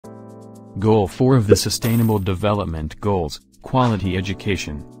Goal 4 of the Sustainable Development Goals, Quality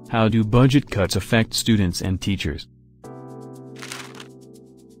Education. How do budget cuts affect students and teachers?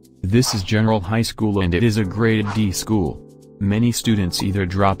 This is General High School and it is a grade D school. Many students either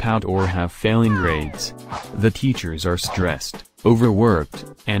drop out or have failing grades. The teachers are stressed, overworked,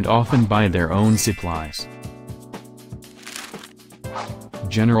 and often buy their own supplies.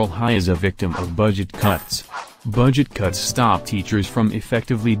 General High is a victim of budget cuts. Budget cuts stop teachers from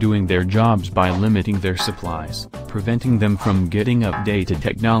effectively doing their jobs by limiting their supplies, preventing them from getting updated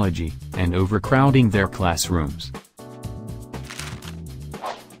technology, and overcrowding their classrooms.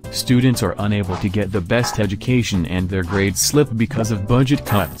 Students are unable to get the best education and their grades slip because of budget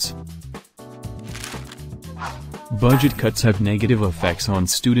cuts. Budget cuts have negative effects on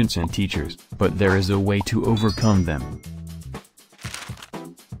students and teachers, but there is a way to overcome them.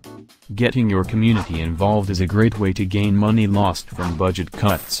 Getting your community involved is a great way to gain money lost from budget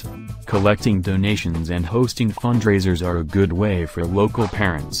cuts. Collecting donations and hosting fundraisers are a good way for local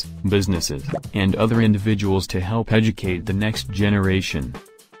parents, businesses, and other individuals to help educate the next generation.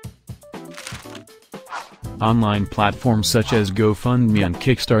 Online platforms such as GoFundMe and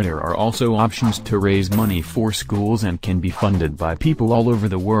Kickstarter are also options to raise money for schools and can be funded by people all over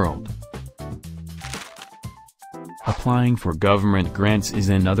the world. Applying for government grants is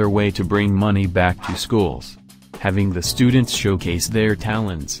another way to bring money back to schools. Having the students showcase their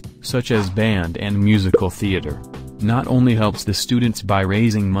talents, such as band and musical theater, not only helps the students by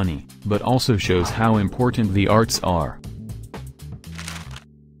raising money, but also shows how important the arts are.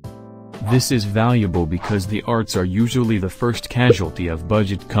 This is valuable because the arts are usually the first casualty of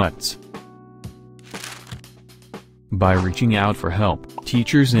budget cuts. By reaching out for help,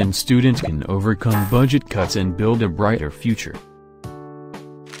 teachers and students can overcome budget cuts and build a brighter future.